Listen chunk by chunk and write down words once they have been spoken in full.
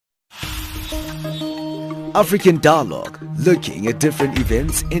African Dialogue, looking at different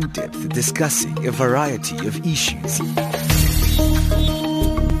events in depth, discussing a variety of issues.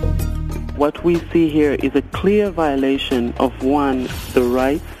 What we see here is a clear violation of, one, the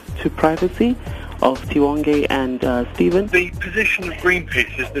rights to privacy of Tiwonge and Stephen. The position of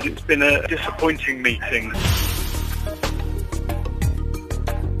Greenpeace is that it's been a disappointing meeting.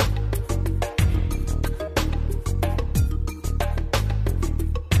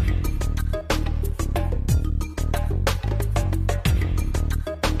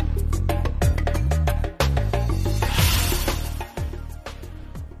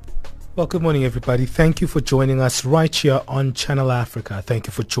 Well, good morning, everybody. Thank you for joining us right here on Channel Africa. Thank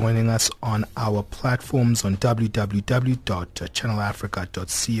you for joining us on our platforms on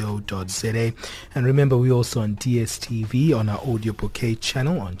www.channelafrica.co.za. And remember, we're also on DSTV on our audio bouquet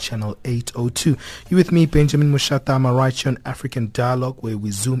channel on channel 802. You with me, Benjamin Mushata. I'm right here on African Dialogue, where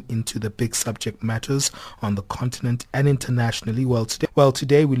we zoom into the big subject matters on the continent and internationally. Well,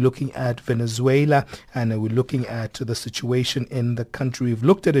 today we're looking at Venezuela, and we're looking at the situation in the country. We've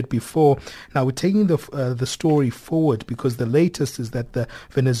looked at it before. Now we're taking the story forward because the latest is that the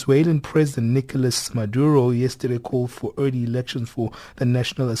Venezuelan President Nicolas Maduro yesterday called for early elections for the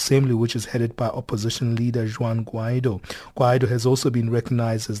National Assembly, which is headed by opposition leader Juan Guaido. Guaido has also been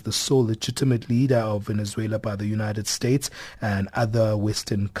recognized as the sole legitimate leader of Venezuela by the United States and other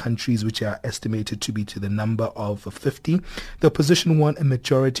Western countries, which are estimated to be to the number of 50. The opposition won a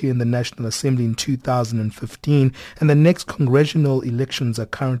majority in the National Assembly in 2015, and the next congressional elections are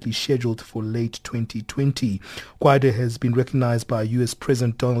currently scheduled for late 2020. Guaido has been recognized by U.S.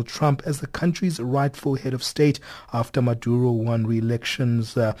 President Donald Trump as the country's rightful head of state after Maduro won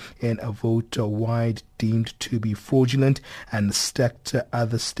re-elections in a vote wide deemed to be fraudulent and stacked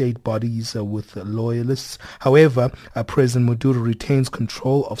other state bodies with loyalists. However, President Maduro retains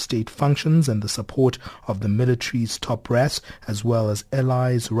control of state functions and the support of the military's top brass, as well as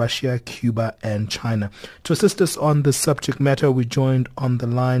allies Russia, Cuba and China. To assist us on this subject matter, we're joined on the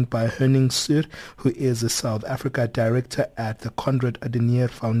line by Henning Suhr, who is a South Africa director at the Konrad Adenaer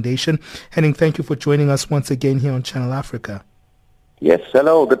Foundation. Henning, thank you for joining us once again here on Channel Africa. Yes,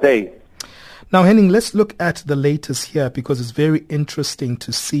 hello, good day. Now, Henning, let's look at the latest here because it's very interesting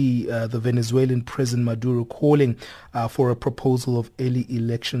to see the Venezuelan President Maduro calling for a proposal of early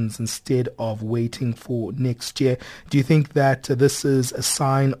elections instead of waiting for next year. Do you think that this is a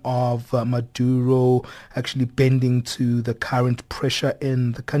sign of Maduro actually bending to the current pressure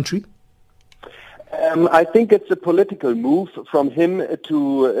in the country? I think it's a political move from him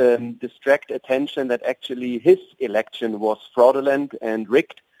to distract attention that actually his election was fraudulent and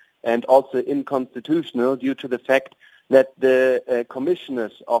rigged, and also unconstitutional due to the fact that the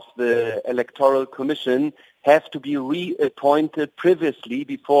commissioners of the Electoral Commission have to be reappointed previously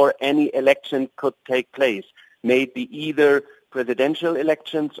before any election could take place, may it be either presidential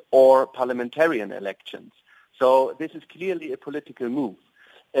elections or parliamentarian elections. So this is clearly a political move.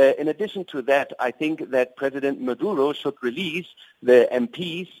 In addition to that, I think that President Maduro should release the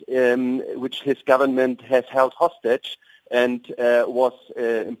MPs, which his government has held hostage and was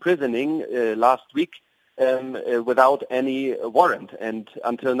imprisoning last week without any warrant. And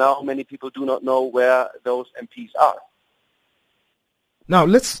until now, many people do not know where those MPs are. Now,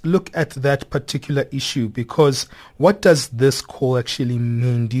 let's look at that particular issue, because what does this call actually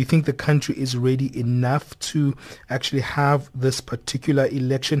mean? Do you think the country is ready enough to actually have this particular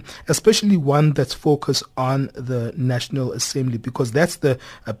election, especially one that's focused on the National Assembly? Because that's a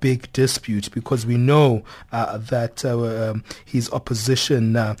big dispute, because we know that his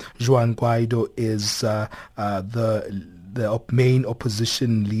opposition, Juan Guaido, is the main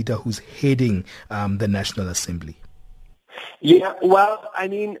opposition leader who's heading the National Assembly. Yeah, well, I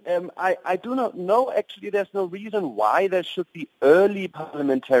mean, I do not know. Actually, there's no reason why there should be early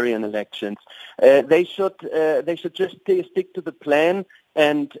parliamentarian elections. They should just stick to the plan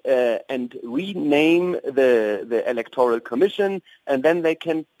and rename the Electoral Commission, and then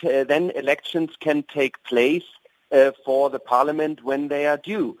then elections can take place for the parliament when they are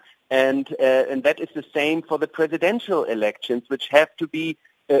due, and that is the same for the presidential elections, which have to be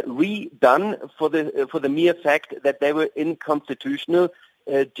redone for the mere fact that they were unconstitutional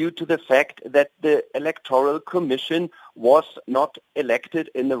due to the fact that the Electoral Commission was not elected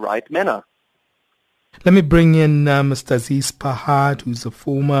in the right manner. Let me bring in Mr. Aziz Pahad, who's a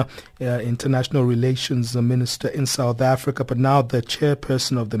former international relations minister in South Africa, but now the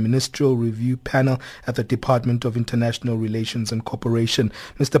chairperson of the Ministerial Review Panel at the Department of International Relations and Cooperation.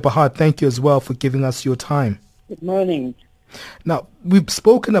 Mr. Pahad, thank you as well for giving us your time. Good morning. Now, we've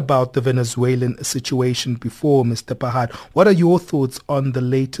spoken about the Venezuelan situation before, Mr. Pahad. What are your thoughts on the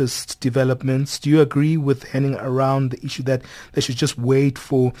latest developments? Do you agree with Henning around the issue that they should just wait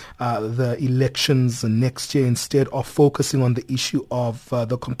for the elections next year instead of focusing on the issue of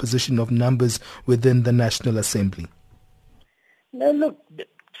the composition of numbers within the National Assembly? Now, look,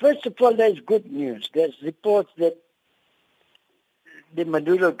 first of all, there's good news. There's reports that the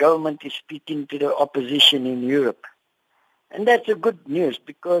Maduro government is speaking to the opposition in Europe. And that's a good news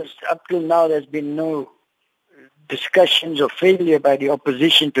because up till now there's been no discussions or failure by the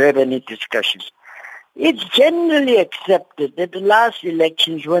opposition to have any discussions. It's generally accepted that the last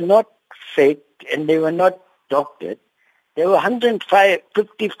elections were not faked and they were not doctored. There were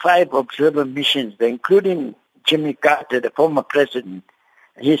 155 observer missions there, including Jimmy Carter, the former president,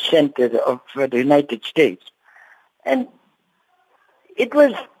 his center of the United States. And it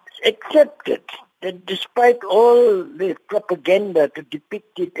was accepted that despite all the propaganda to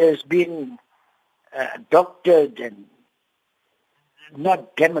depict it as being doctored and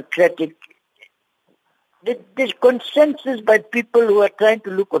not democratic, the consensus by people who are trying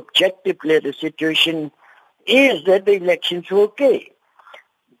to look objectively at the situation is that the elections were okay.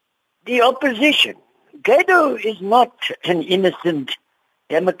 The opposition, Guaido is not an innocent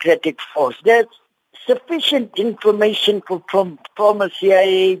democratic force. There's sufficient information from former CIA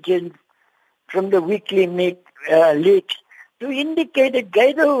agents, from the weekly leaks, to indicate that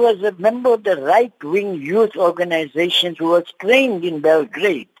Guaido was a member of the right-wing youth organizations who was trained in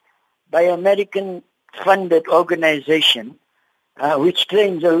Belgrade by American-funded organization, which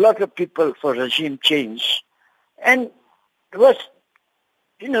trains a lot of people for regime change, and was,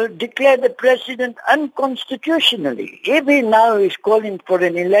 declared the president unconstitutionally. If he now is calling for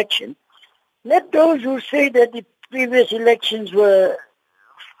an election, let those who say that the previous elections were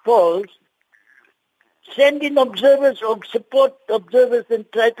false send in observers or support observers and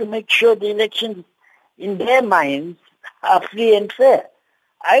try to make sure the elections in their minds are free and fair.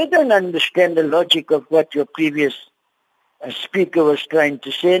 I don't understand the logic of what your previous speaker was trying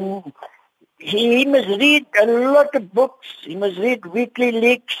to say. He must read a lot of books. He must read weekly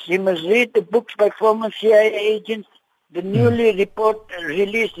leaks. He must read the books by former CIA agents, the newly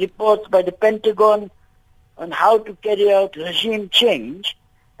released reports by the Pentagon on how to carry out regime change,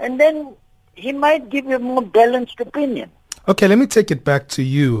 and then he might give you a more balanced opinion. Okay, let me take it back to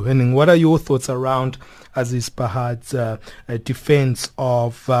you, Henning. What are your thoughts around Aziz Pahad's defense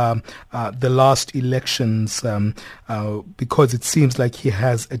of the last elections? Because it seems like he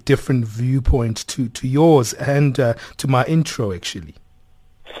has a different viewpoint to yours and to my intro, actually.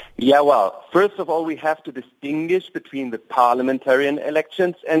 Yeah, well, first of all, we have to distinguish between the parliamentarian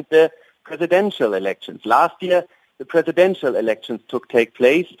elections and the presidential elections. Last year, the presidential elections take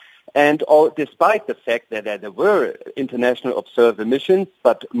place, and despite the fact that there were international observer missions,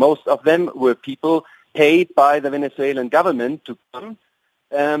 but most of them were people paid by the Venezuelan government to come.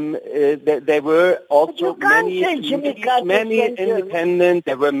 There were also many independent.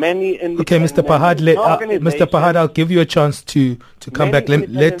 There were many independent. Okay, Mr. Pahad, Mr. Pahad, I'll give you a chance to come back.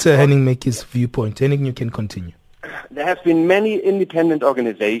 Let Henning make his viewpoint. Henning, you can continue. There have been many independent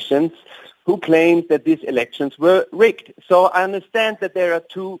organizations who claimed that these elections were rigged. So I understand that there are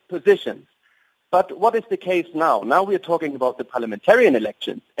two positions. But what is the case now? Now we are talking about the parliamentarian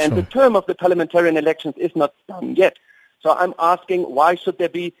elections, and the term of the parliamentarian elections is not done yet. So I'm asking, why should they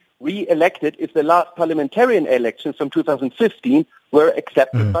be re-elected if the last parliamentarian elections from 2015 were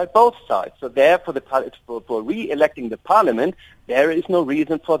accepted by both sides? So therefore, for re-electing the parliament, there is no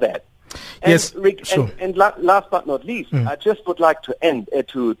reason for that. And, yes, and last but not least, I just would like to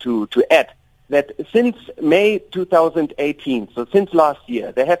add that since May 2018, so since last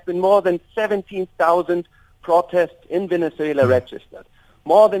year, there have been more than 17,000 protests in Venezuela registered.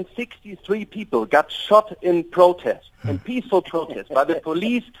 More than 63 people got shot in protest, in peaceful protest, by the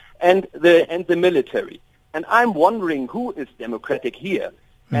police and the military. And I'm wondering who is democratic here,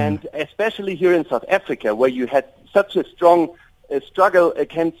 and especially here in South Africa, where you had such a strong struggle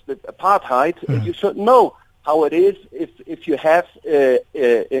against the apartheid. You should know how it is if you have an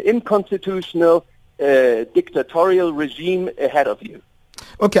unconstitutional dictatorial regime ahead of you.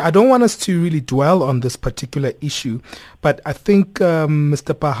 Okay, I don't want us to really dwell on this particular issue, but I think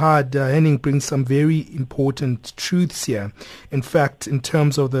Mr. Pahad, Henning brings some very important truths here. In fact, in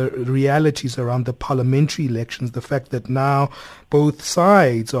terms of the realities around the parliamentary elections, the fact that now both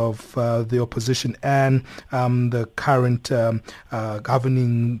sides of the opposition and the current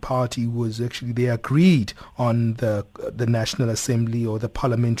governing party they agreed on the National Assembly or the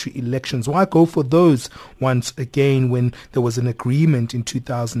parliamentary elections. Why go for those once again when there was an agreement in 2015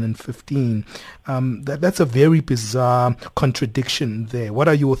 2015. That's a very bizarre contradiction there. What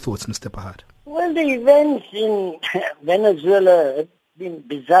are your thoughts, Mr. Pahad? Well, the events in Venezuela have been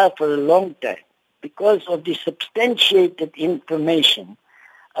bizarre for a long time because of the substantiated information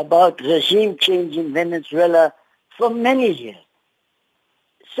about regime change in Venezuela for many years.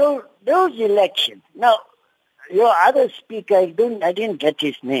 So those elections, now your other speaker, I didn't get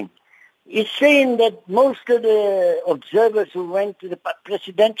his name, is saying that most of the observers who went to the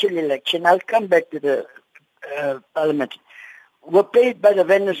presidential election, I'll come back to the parliament, were paid by the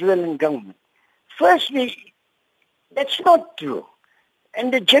Venezuelan government. Firstly, that's not true.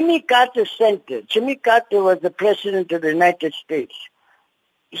 And the Jimmy Carter Center, Jimmy Carter was the president of the United States.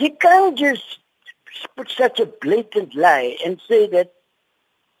 He can't just put such a blatant lie and say that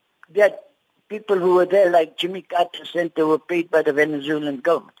people who were there, like Jimmy Carter Center, were paid by the Venezuelan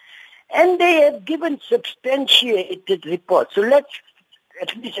government. And they have given substantiated reports. So let's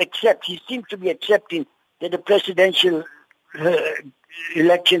at least accept, he seems to be accepting that the presidential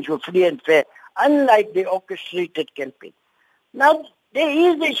elections were free and fair, unlike the orchestrated campaign. Now, there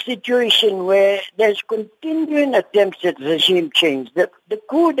is a situation where there's continuing attempts at regime change. The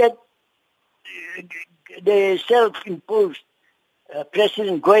coup that the self-imposed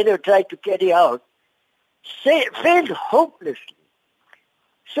President Guaido tried to carry out failed hopelessly.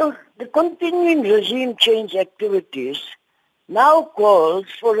 So the continuing regime change activities now calls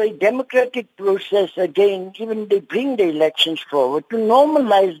for a democratic process again, even they bring the elections forward, to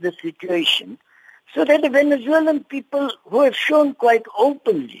normalize the situation so that the Venezuelan people, who have shown quite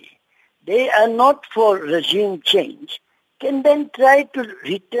openly they are not for regime change, can then try to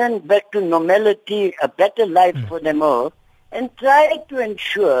return back to normality, a better life for them all, and try to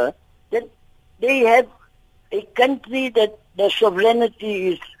ensure that they have a country that their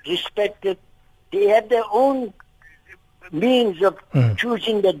sovereignty is respected. They have their own means of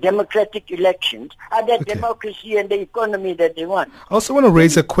choosing the democratic elections, that democracy and the economy that they want. I also want to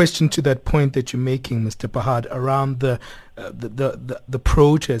raise a question to that point that you're making, Mr. Pahad, around the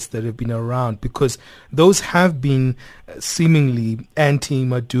protests that have been around, because those have been seemingly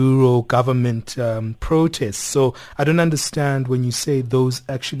anti-Maduro government protests. So I don't understand when you say those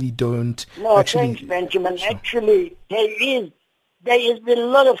actually don't. No, thanks, Benjamin. Sure. Actually, there is a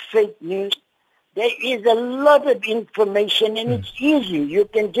lot of fake news. There is a lot of information, and it's easy. You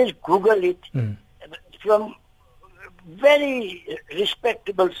can just Google it from very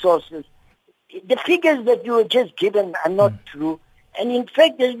respectable sources. The figures that you were just given are not true. And in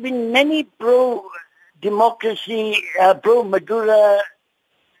fact, there's been many pro-democracy, pro-Maduro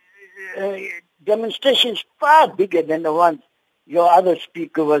demonstrations far bigger than the ones your other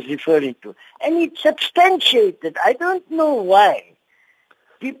speaker was referring to. And it's substantiated. I don't know why.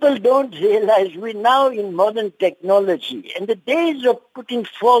 People don't realize we're now in modern technology, and the days of putting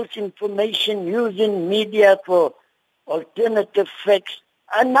false information, using media for alternative facts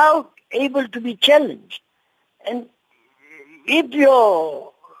are now able to be challenged. And if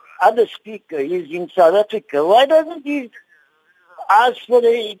your other speaker is in South Africa, why doesn't he ask for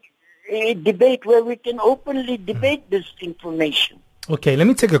a debate where we can openly debate this information? Okay, let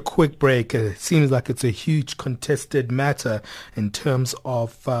me take a quick break. It seems like it's a huge contested matter in terms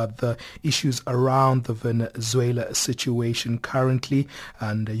of the issues around the Venezuela situation currently.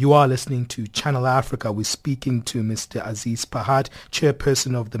 And you are listening to Channel Africa. We're speaking to Mr. Aziz Pahad,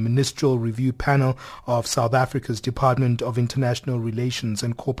 Chairperson of the Ministerial Review Panel of South Africa's Department of International Relations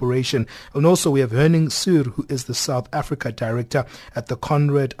and Cooperation. And also we have Henning Suhr, who is the South Africa Director at the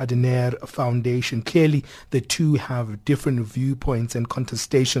Konrad Adenaer Foundation. Clearly, the two have different viewpoints and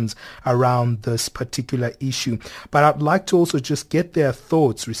contestations around this particular issue. But I'd like to also just get their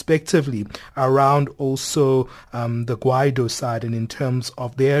thoughts respectively around also the Guaido side and in terms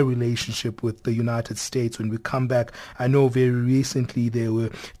of their relationship with the United States. When we come back, I know very recently there were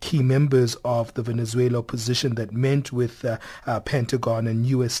key members of the Venezuela opposition that met with Pentagon and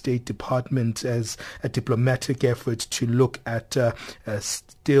U.S. State Department as a diplomatic effort to look at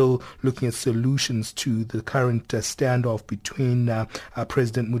still looking at solutions to the current standoff between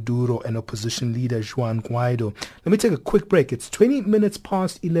President Maduro and opposition leader Juan Guaido. Let me take a quick break. It's 20 minutes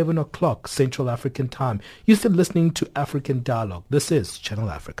past 11 o'clock Central African time. You're still listening to African Dialogue. This is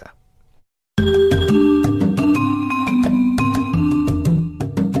Channel Africa.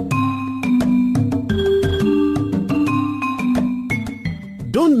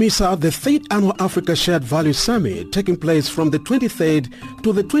 Don't miss out the 3rd Annual Africa Shared Value Summit taking place from the 23rd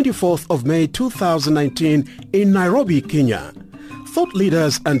to the 24th of May 2019 in Nairobi, Kenya. Thought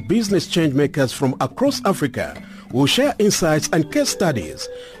leaders and business change makers from across Africa We'll share insights and case studies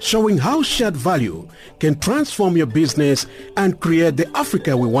showing how shared value can transform your business and create the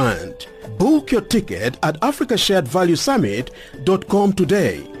Africa we want. Book your ticket at africasharedvaluesummit.com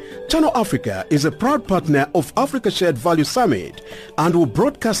today. Channel Africa is a proud partner of Africa Shared Value Summit and will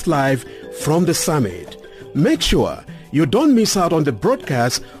broadcast live from the summit. Make sure you don't miss out on the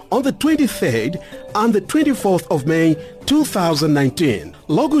broadcast on the 23rd and the 24th of May 2019.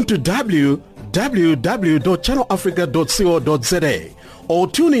 Log on to www.channelafrica.co.za or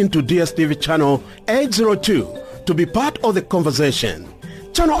tune in to DSTV channel 802 to be part of the conversation.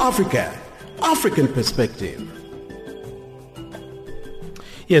 Channel Africa, African Perspective.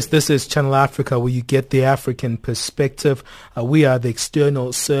 Yes, this is Channel Africa, where you get the African perspective. We are the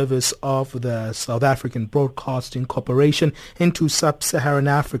external service of the South African Broadcasting Corporation into Sub-Saharan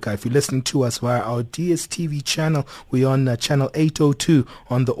Africa. If you're listening to us via our DSTV channel, we're on channel 802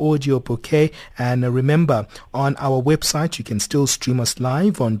 on the audio bouquet. And remember, on our website, you can still stream us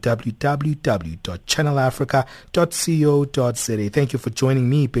live on www.channelafrica.co.za. Thank you for joining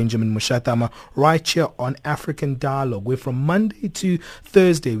me, Benjamin Mushatama, right here on African Dialogue. We're from Monday to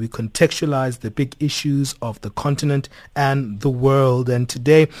Thursday. We contextualize the big issues of the continent and the world. And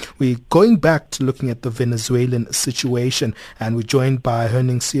today we're going back to looking at the Venezuelan situation. And we're joined by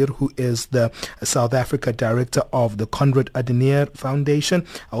Henning Suhr, who is the South Africa director of the Konrad Adenaer Foundation.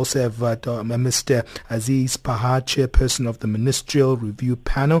 I also have Mr. Aziz Pahad, chairperson of the Ministerial Review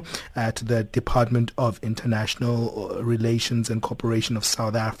Panel at the Department of International Relations and Cooperation of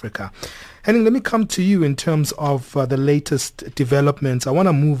South Africa. Henning, let me come to you in terms of the latest developments. I want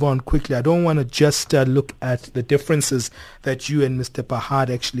to move on quickly. I don't want to just look at the differences that you and Mr. Pahad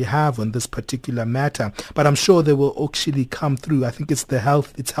actually have on this particular matter, but I'm sure they will actually come through. I think it's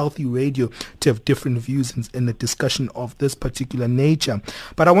healthy radio to have different views in the discussion of this particular nature.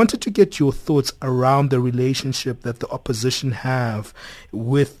 But I wanted to get your thoughts around the relationship that the opposition have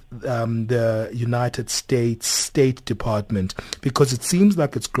with the United States State Department, because it seems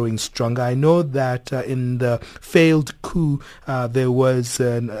like it's growing stronger. I know that in the failed coup, there was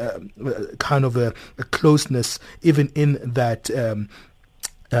kind of a closeness even in that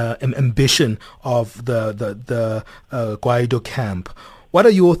ambition of the Guaido camp. What are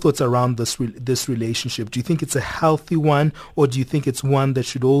your thoughts around this relationship? Do you think it's a healthy one, or do you think it's one that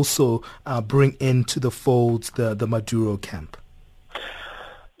should also bring into the folds the Maduro camp?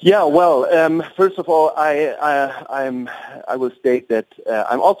 Yeah, well, first of all, I will state that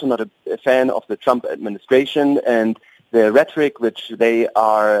I'm also not a fan of the Trump administration, and the rhetoric which they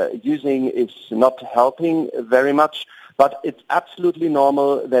are using is not helping very much. But it's absolutely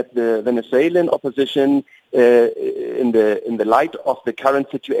normal that the Venezuelan opposition, in the light of the current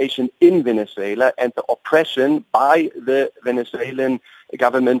situation in Venezuela and the oppression by the Venezuelan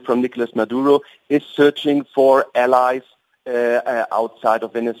government from Nicolas Maduro, is searching for allies outside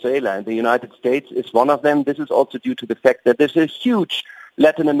of Venezuela, and the United States is one of them. This is also due to the fact that there's a huge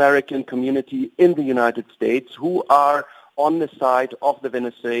Latin American community in the United States who are on the side of the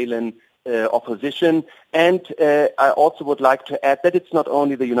Venezuelan opposition. And I also would like to add that it's not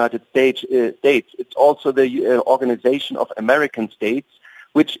only the United States, it's also the Organization of American States,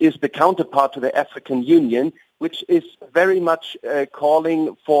 which is the counterpart to the African Union, which is very much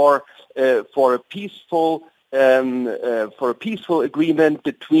calling for a peaceful agreement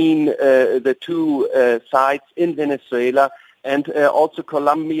between the two sides in Venezuela, and also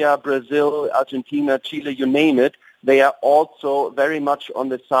Colombia, Brazil, Argentina, Chile, you name it. They are also very much on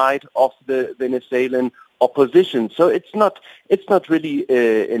the side of the Venezuelan opposition. So it's not really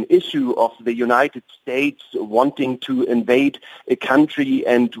an issue of the United States wanting to invade a country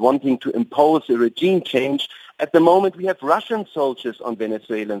and wanting to impose a regime change. At the moment, we have Russian soldiers on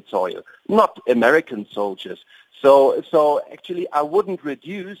Venezuelan soil, not American soldiers. So actually, I wouldn't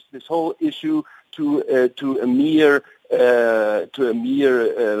reduce this whole issue to a mere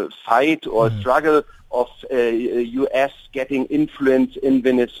fight or struggle of U.S. getting influence in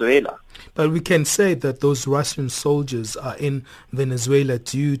Venezuela. But we can say that those Russian soldiers are in Venezuela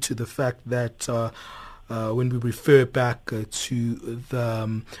due to the fact that when we refer back to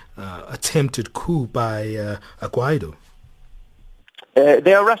the attempted coup by Guaido.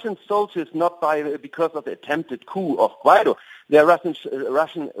 They are Russian soldiers not because of the attempted coup of Guaido. They are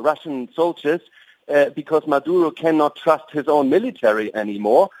Russian soldiers because Maduro cannot trust his own military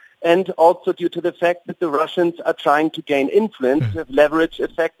anymore, and also due to the fact that the Russians are trying to gain influence, have leverage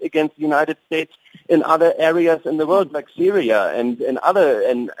effect against the United States in other areas in the world, like Syria and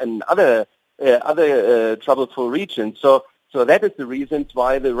other troubleful regions. So that is the reasons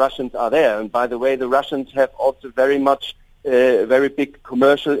why the Russians are there. And by the way, the Russians have also very big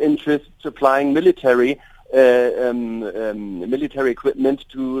commercial interests supplying military military equipment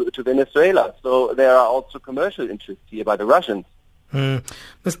to Venezuela. So there are also commercial interests here by the Russians.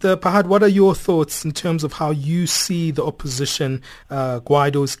 Mr. Pahad, what are your thoughts in terms of how you see the opposition,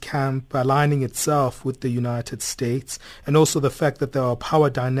 Guaido's camp, aligning itself with the United States, and also the fact that there are power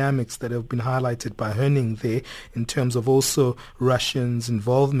dynamics that have been highlighted by Henning there in terms of also Russians'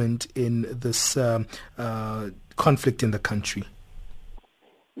 involvement in this conflict in the country?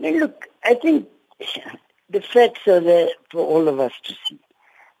 Now look, I think the facts are there for all of us to see.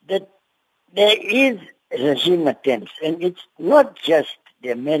 That there is regime attempts, and it's not just the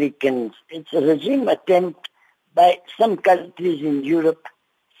Americans, it's a regime attempt by some countries in Europe,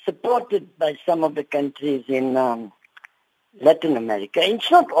 supported by some of the countries in Latin America.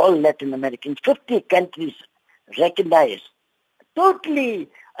 It's not all Latin Americans, 50 countries recognize, totally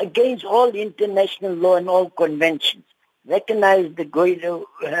against all international law and all conventions, recognize the Guaido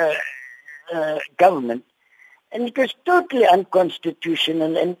government, and it was totally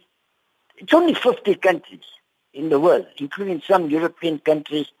unconstitutional, and it's only 50 countries in the world, including some European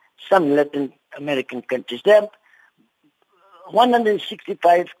countries, some Latin American countries. There are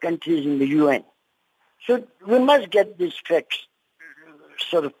 165 countries in the UN. So we must get these facts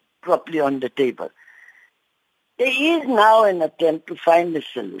sort of properly on the table. There is now an attempt to find a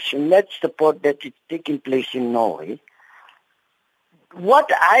solution. Let's support that it's taking place in Norway.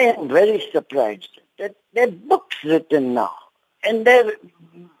 What I am very surprised that there are books written now, and there are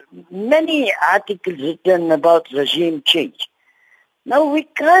many articles written about regime change. Now we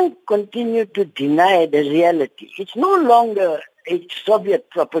can't continue to deny the reality. It's no longer a Soviet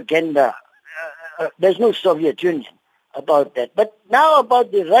propaganda. There's no Soviet Union about that. But now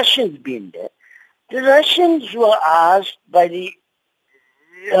about the Russians being there. The Russians were asked by the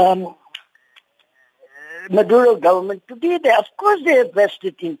Maduro government to be there. Of course they have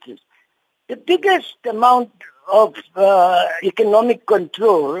vested interest. The biggest amount of economic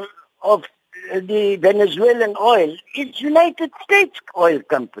control of the Venezuelan oil is United States oil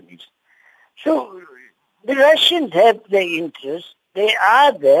companies. So the Russians have their interests. They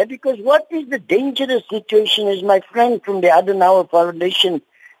are there because what is the dangerous situation, as my friend from the Adenaer Foundation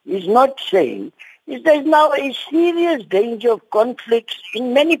is not saying, is there is now a serious danger of conflicts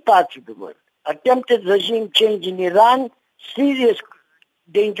in many parts of the world. Attempted regime change in Iran, serious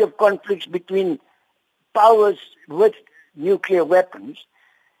danger of conflicts between powers with nuclear weapons.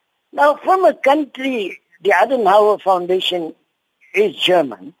 Now, from a country, the Adenaer Foundation is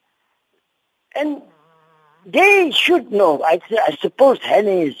German, and they should know, I suppose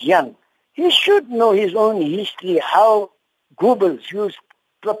Henning is young, he should know his own history, how Goebbels used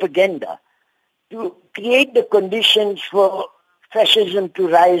propaganda to create the conditions for fascism to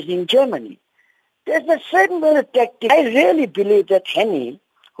rise in Germany. There's a certain tactic. I really believe that Henning,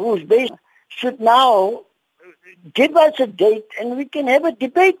 who's based, should now give us a date and we can have a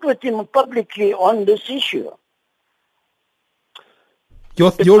debate with him publicly on this issue.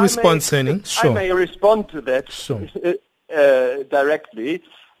 Your response, Henning? Sure. I may respond to that directly.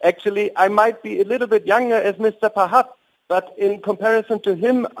 Actually, I might be a little bit younger as Mr. Pahad, but in comparison to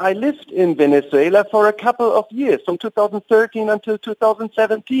him, I lived in Venezuela for a couple of years, from 2013 until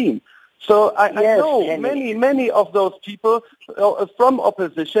 2017. So I know many of those people from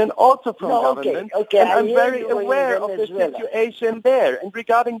opposition, also from government, and I'm very aware of the situation there. And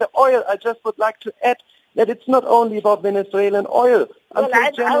regarding the oil, I just would like to add that it's not only about Venezuelan oil.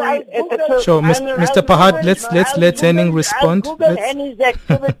 Sure, Mr. Pahad, let's Henning respond. I Googled Henning's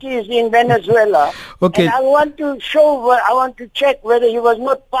activities in Venezuela. Okay. And I want to check whether he was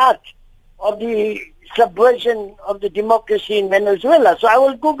not part of the subversion of the democracy in Venezuela. So I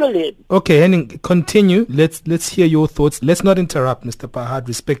will Google it. Okay, Henning, continue. Let's hear your thoughts. Let's not interrupt Mr. Pahad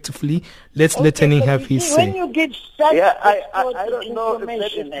respectfully. Let Henning have his say. When you give such I don't know if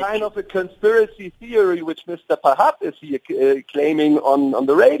that is kind of a conspiracy theory which Mr. Pahad is here claiming on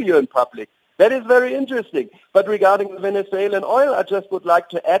the radio in public. That is very interesting. But regarding the Venezuelan oil, I just would like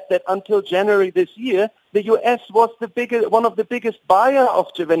to add that until January this year, the U.S. was one of the biggest buyers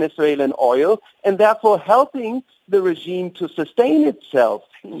of the Venezuelan oil and therefore helping the regime to sustain itself.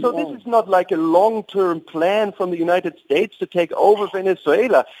 So this is not like a long-term plan from the United States to take over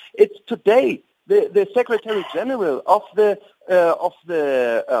Venezuela. It's today. The Secretary General of the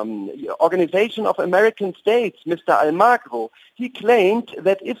Organization of American States, Mr. Almagro, he claimed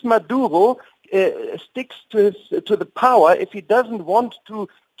that if Maduro sticks to the power, if he doesn't want to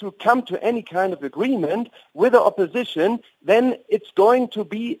come to any kind of agreement with the opposition, then it's going to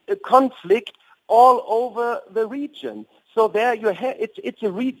be a conflict all over the region. So there it's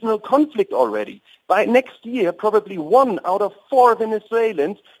a regional conflict already. By next year, probably 1 out of 4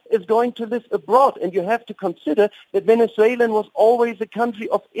 Venezuelans is going to live abroad. And you have to consider that Venezuela was always a country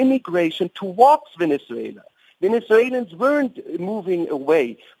of immigration towards Venezuela. Venezuelans weren't moving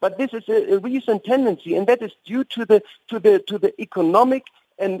away, but this is a recent tendency, and that is due to the economic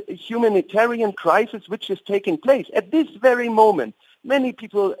and humanitarian crisis which is taking place at this very moment. Many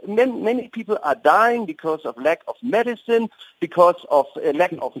people are dying because of lack of medicine, because of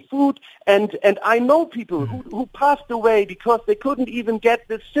lack of food, and I know people who passed away because they couldn't even get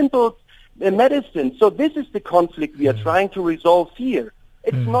the simple medicine. So this is the conflict we are trying to resolve here.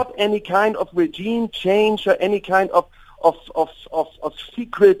 It's not any kind of regime change or any kind of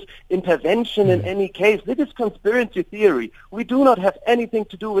secret intervention in any case. This is conspiracy theory. We do not have anything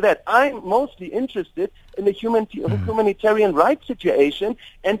to do with that. I'm mostly interested in the humanitarian rights situation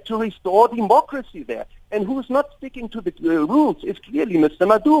and to restore democracy there. And who's not sticking to the rules is clearly Mr.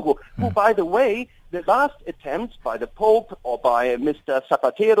 Maduro, who, by the way, the last attempts by the Pope or by Mr.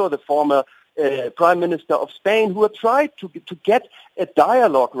 Zapatero, the former Prime Minister of Spain, who had tried to get a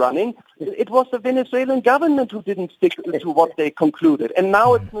dialogue running, it was the Venezuelan government who didn't stick to what they concluded. And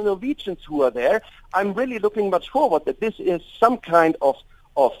now it's the Norwegians who are there. I'm really looking much forward that this is some kind of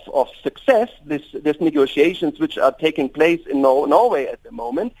success, this negotiations which are taking place in Norway at the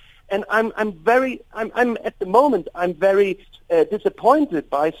moment. And I'm very disappointed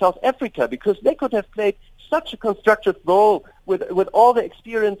by South Africa, because they could have played such a constructive role with all the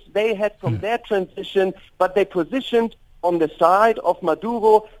experience they had from their transition, but they positioned on the side of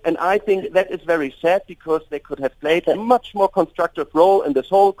Maduro, and I think that is very sad, because they could have played a much more constructive role in this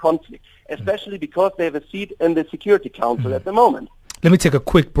whole conflict, especially because they have a seat in the Security Council at the moment. Let me take a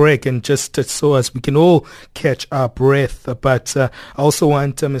quick break and just so as we can all catch our breath. But I also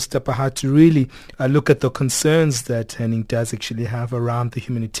want Mr. Pahad to really look at the concerns that Henning does actually have around the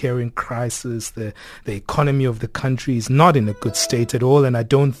humanitarian crisis. The economy of the country is not in a good state at all, and I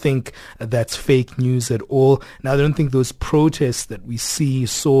don't think that's fake news at all. Now, I don't think those protests that we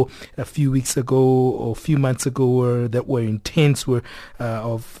saw a few weeks ago or a few months ago that were intense were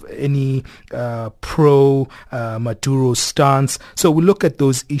of any pro-Maduro stance. So we'll look at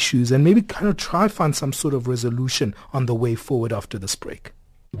those issues and maybe kind of try find some sort of resolution on the way forward after this break.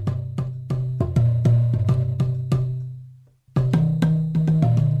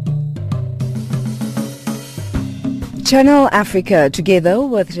 Channel Africa, together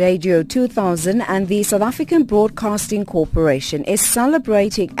with Radio 2000 and the South African Broadcasting Corporation, is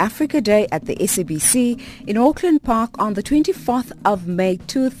celebrating Africa Day at the SABC in Auckland Park on the 24th of May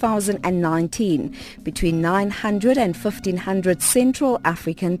 2019 between 900 and 1500 Central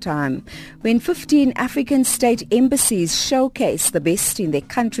African Time, when 15 African state embassies showcase the best in their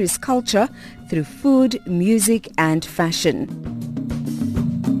country's culture through food, music and fashion.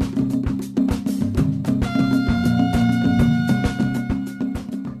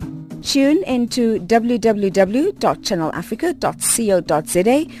 Tune into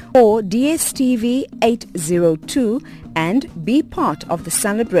www.channelafrica.co.za or DSTV 802 and be part of the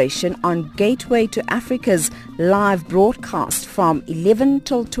celebration on Gateway to Africa's live broadcast from 11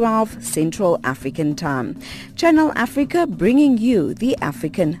 till 12 Central African Time. Channel Africa, bringing you the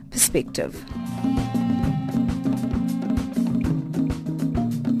African perspective.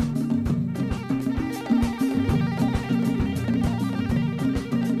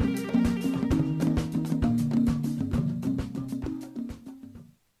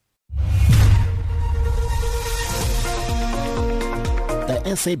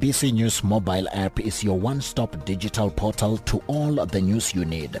 SABC News mobile app is your one-stop digital portal to all the news you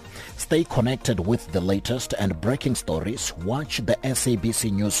need. Stay connected with the latest and breaking stories. Watch the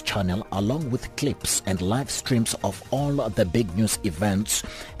SABC News channel along with clips and live streams of all the big news events,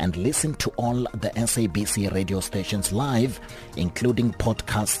 and listen to all the SABC radio stations live, including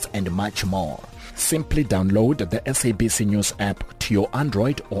podcasts and much more. Simply download the SABC News app to your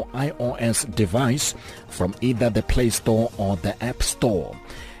Android or iOS device from either the Play Store or the App Store.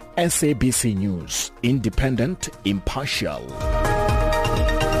 SABC News, independent, impartial.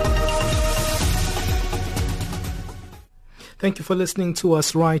 Thank you for listening to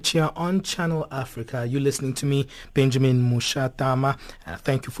us right here on Channel Africa. You're listening to me, Benjamin Mushatama.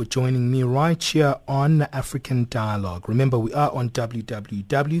 Thank you for joining me right here on African Dialogue. Remember, we are on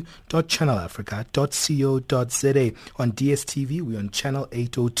www.channelafrica.co.za. On DSTV, we're on Channel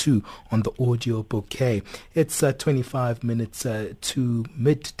 802 on the audio bouquet. It's 25 minutes to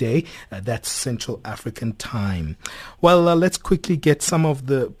midday. That's Central African time. Well, let's quickly get some of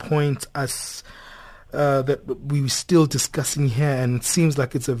the points as that we're still discussing here, and it seems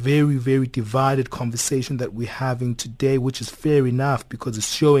like it's a very, very divided conversation that we're having today, which is fair enough because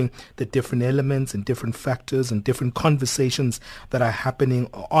it's showing the different elements and different factors and different conversations that are happening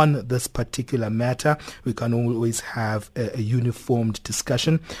on this particular matter. We can always have a uniformed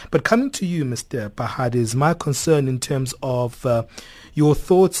discussion. But coming to you, Mr. Pahad, is my concern in terms of your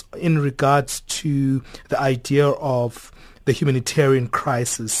thoughts in regards to the idea of the humanitarian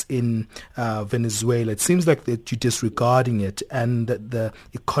crisis in Venezuela. It seems like that you're disregarding it, and the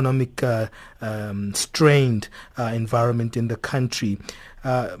economic strained environment in the country.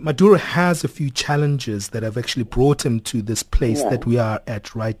 Maduro has a few challenges that have actually brought him to this place that we are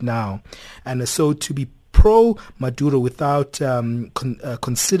at right now. And so to be pro-Maduro without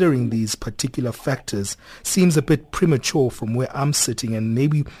considering these particular factors seems a bit premature from where I'm sitting, and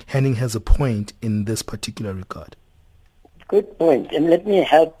maybe Henning has a point in this particular regard. Good point, and let me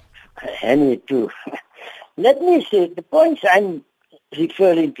help Henry too. Let me say the points I'm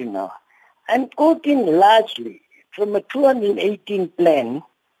referring to now. I'm quoting largely from a 2018 plan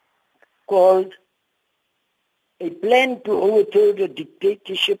called A Plan to Overthrow the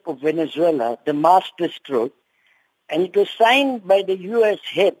Dictatorship of Venezuela, the Masterstroke, and it was signed by the U.S.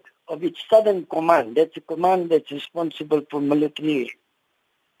 head of its Southern Command. That's a command that's responsible for military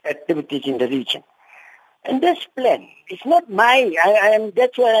activities in the region. And this plan, it's not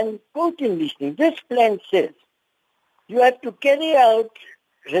that's why I'm quoting this thing. This plan says you have to carry out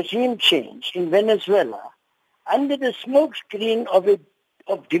regime change in Venezuela under the smokescreen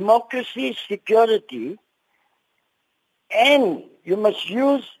of democracy, security, and you must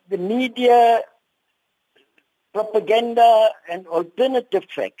use the media, propaganda, and alternative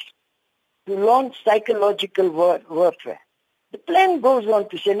facts to launch psychological warfare. The plan goes on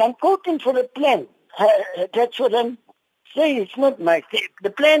to say, and I'm quoting for the plan, that's what I'm saying, it's not my thing. The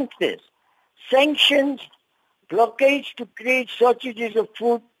plan says, sanctions, blockades to create shortages of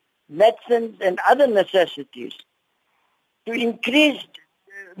food, medicines, and other necessities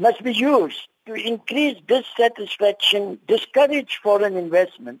must be used to increase dissatisfaction, discourage foreign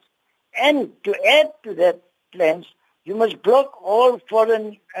investments, and to add to that plans, you must block all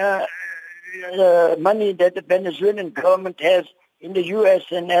foreign money that the Venezuelan government has in the U.S.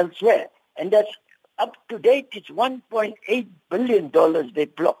 and elsewhere. And that's up to date, it's $1.8 billion they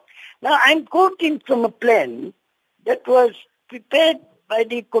blocked. Now, I'm quoting from a plan that was prepared by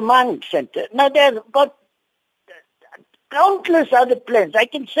the command center. Now, there have got countless other plans. I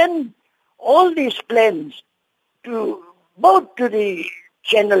can send all these plans both to the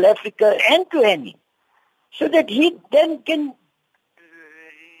Channel Africa and to Henning, so that he then can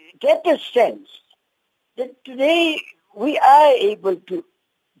get a sense that today we are able to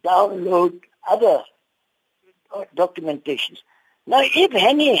download other documentations. Now, if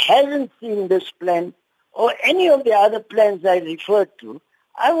Henning hasn't seen this plan or any of the other plans I referred to,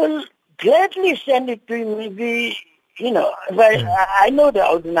 I will gladly send it to him. Maybe, if I know the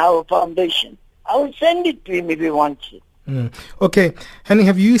Adenaer Foundation, I will send it to him if he wants it. Okay. Henning,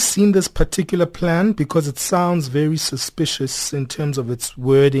 have you seen this particular plan? Because it sounds very suspicious in terms of its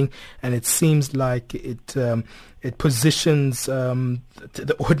wording, and it seems like it positions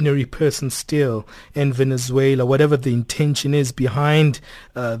the ordinary person still in Venezuela, whatever the intention is behind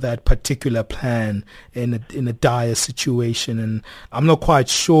that particular plan, in a dire situation. And I'm not quite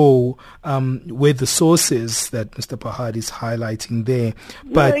sure where the source is that Mr. Pahad is highlighting there.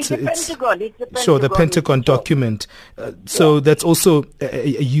 But it's the Pentagon. It's the Pentagon. Sure, the Pentagon document. So that's also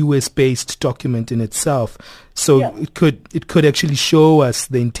a US-based document in itself. So it could actually show us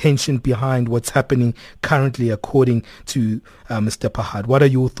the intention behind what's happening currently, according to Mr. Pahad. What are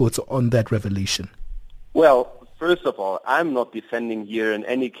your thoughts on that revelation? Well, first of all, I'm not defending here in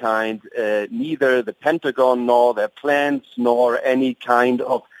any kind, neither the Pentagon nor their plans nor any kind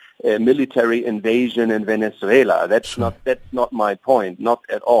of military invasion in Venezuela. That's not my point, not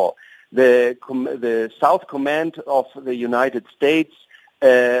at all. The South Command of the United States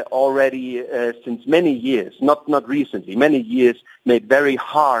already since many years, not recently, many years, made very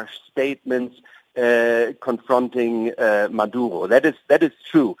harsh statements confronting Maduro. That is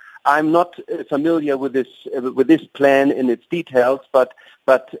true. I'm not familiar with this plan in its details, but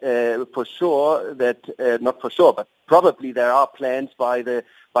for sure that not for sure, but probably there are plans by the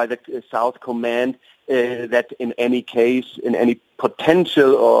South Command that in any case, in any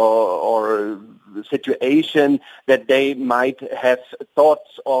potential or situation, that they might have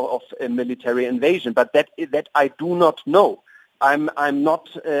thoughts of a military invasion. But that I do not know. I'm not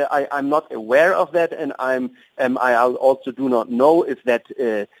aware of that, and I also do not know if that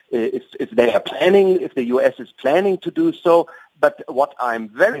if they are planning, if the U.S. is planning to do so. But what I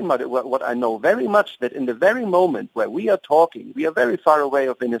know very much, that in the very moment where we are talking, we are very far away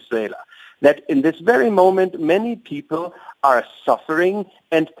of Venezuela, that in this very moment many people are suffering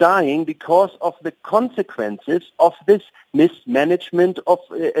and dying because of the consequences of this mismanagement of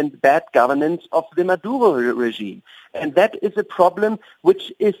and bad governance of the Maduro regime. And that is a problem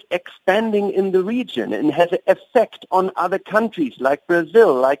which is expanding in the region and has an effect on other countries like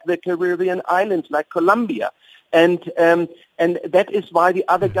Brazil, like the Caribbean islands, like Colombia. And that is why the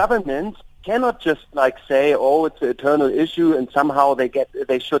other governments cannot just say, oh, it's an eternal issue and somehow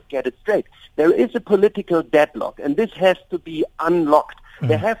they should get it straight. There is a political deadlock, and this has to be unlocked.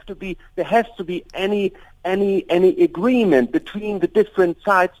 There has to be any agreement between the different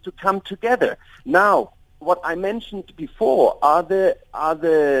sides to come together. Now, what I mentioned before are the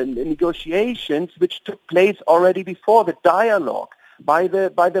negotiations which took place already before, the dialogue by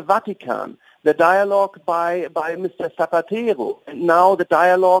the Vatican, the dialogue by Mr. Zapatero, and now the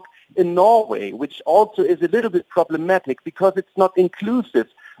dialogue in Norway, which also is a little bit problematic because it's not inclusive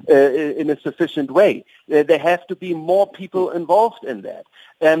in a sufficient way. There have to be more people involved in that,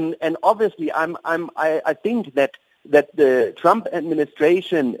 and obviously, I think that the Trump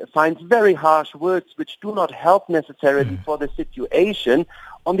administration finds very harsh words which do not help necessarily for the situation.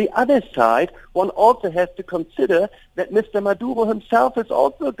 On the other side, one also has to consider that Mr. Maduro himself is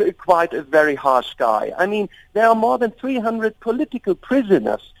also quite a very harsh guy. I mean, there are more than 300 political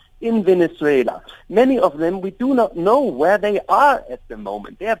prisoners in Venezuela. Many of them, we do not know where they are at the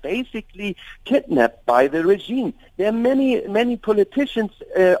moment. They are basically kidnapped by the regime. There are many politicians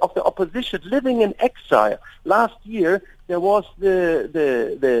of the opposition living in exile. Last year, there was the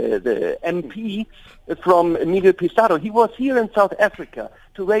MP from Miguel Pizarro. He was here in South Africa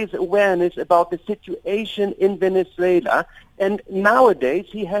to raise awareness about the situation in Venezuela. And nowadays,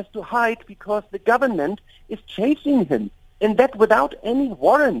 he has to hide because the government is chasing him. And that without any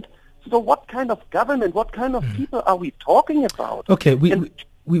warrant. So what kind of government, what kind of people are we talking about? Okay,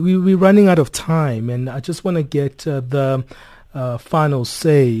 we're running out of time, and I just want to get the final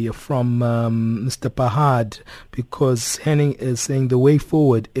say from Mr. Pahad, because Henning is saying the way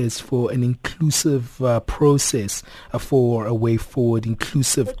forward is for an inclusive process, for a way forward,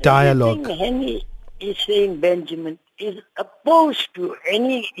 inclusive dialogue. Henning is saying, Benjamin, is opposed to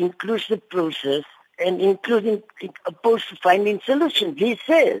any inclusive process and opposed to finding solutions. He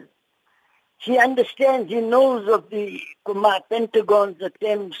says he understands, he knows of the Pentagon's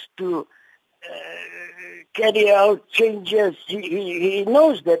attempts to carry out changes. He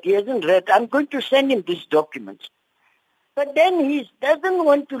knows that. He hasn't read. I'm going to send him these documents. But then he doesn't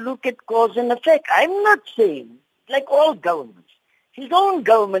want to look at cause and effect. I'm not saying, like all governments, his own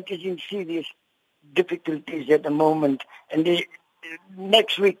government is in serious difficulties at the moment, and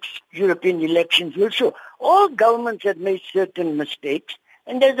next week's European elections will show. All governments have made certain mistakes,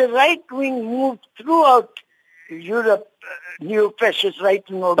 and there's a right-wing move throughout Europe, neo-fascist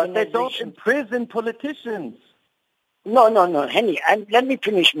right-wing organizations. But they don't imprison politicians. No, Henny, let me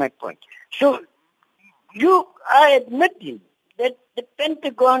finish my point. So you are admitting that the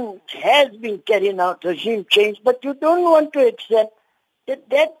Pentagon has been carrying out regime change, but you don't want to accept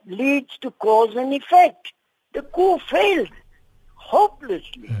that leads to cause and effect. The coup failed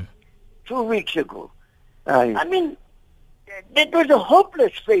hopelessly 2 weeks ago. I mean, that was a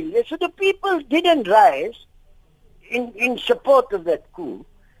hopeless failure. So the people didn't rise in support of that coup.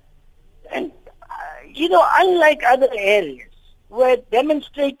 And, unlike other areas where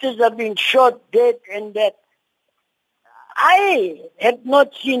demonstrators are being shot dead and that, I have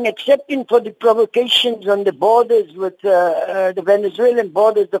not seen, excepting for the provocations on the borders with the Venezuelan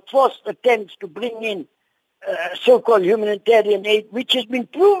borders, the forced attempts to bring in so-called humanitarian aid, which has been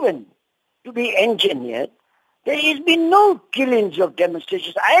proven to be engineered. There has been no killings of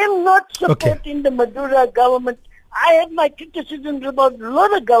demonstrations. I am not supporting the Maduro government. I have my criticisms about a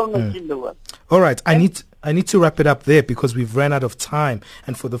lot of governments in the world. All right, I need to wrap it up there because we've run out of time,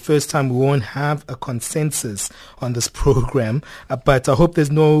 and for the first time we won't have a consensus on this program, but I hope there's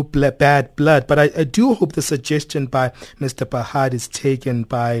no bad blood. But I do hope the suggestion by Mr. Pahad is taken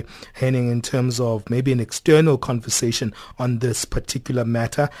by Henning in terms of maybe an external conversation on this particular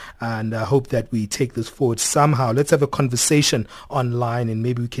matter, and I hope that we take this forward somehow. Let's have a conversation online, and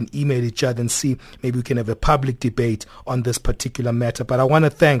maybe we can email each other and see, maybe we can have a public debate on this particular matter. But I want to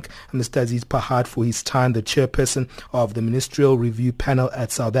thank Mr. Aziz Pahad for his time, the chairperson of the Ministerial Review Panel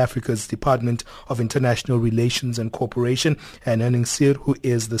at South Africa's Department of International Relations and Cooperation, and Henning Suhr, who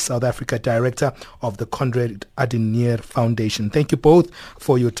is the South Africa Director of the Konrad Adenaer Foundation. Thank you both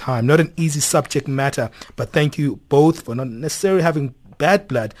for your time. Not an easy subject matter, but thank you both for not necessarily having bad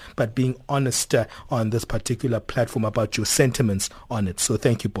blood, but being honest on this particular platform about your sentiments on it. So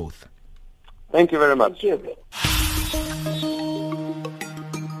thank you both. Thank you very much. Thank you.